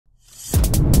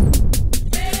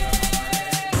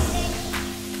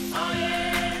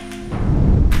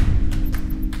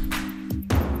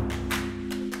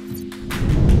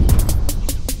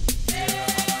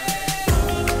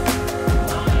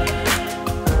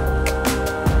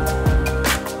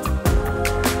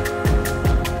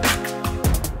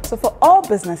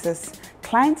businesses,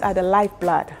 clients are the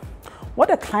lifeblood. What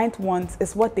a client wants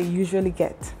is what they usually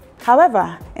get.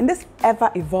 However, in this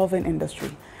ever-evolving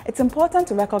industry, it's important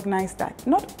to recognize that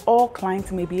not all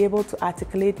clients may be able to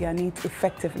articulate their needs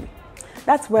effectively.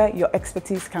 That's where your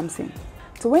expertise comes in.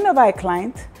 To win over a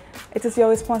client, it is your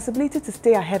responsibility to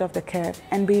stay ahead of the curve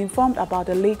and be informed about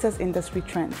the latest industry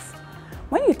trends.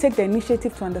 When you take the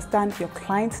initiative to understand your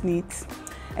client's needs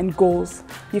and goals,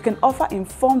 you can offer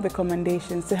informed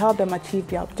recommendations to help them achieve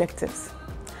their objectives.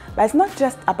 But it's not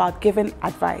just about giving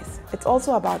advice, it's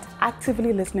also about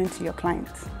actively listening to your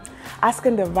clients,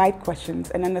 asking the right questions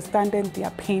and understanding their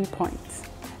pain points.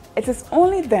 It is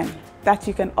only then that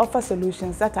you can offer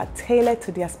solutions that are tailored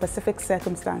to their specific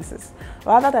circumstances,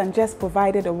 rather than just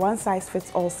providing a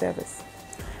one-size-fits-all service.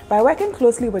 By working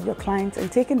closely with your clients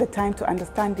and taking the time to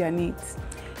understand their needs,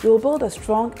 you will build a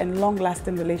strong and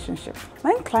long-lasting relationship.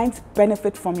 When clients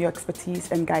benefit from your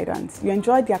expertise and guidance, you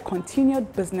enjoy their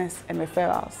continued business and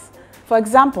referrals. For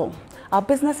example, our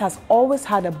business has always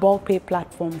had a bulk pay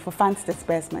platform for funds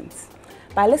disbursements.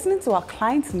 By listening to our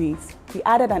clients' needs, we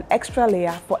added an extra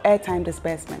layer for airtime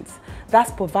disbursements,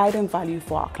 thus providing value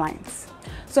for our clients.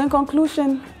 So in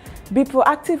conclusion, be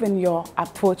proactive in your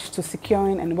approach to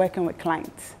securing and working with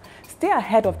clients. Stay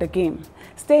ahead of the game,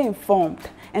 stay informed,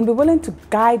 and be willing to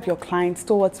guide your clients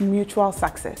towards mutual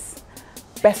success.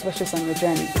 Best wishes on your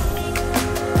journey.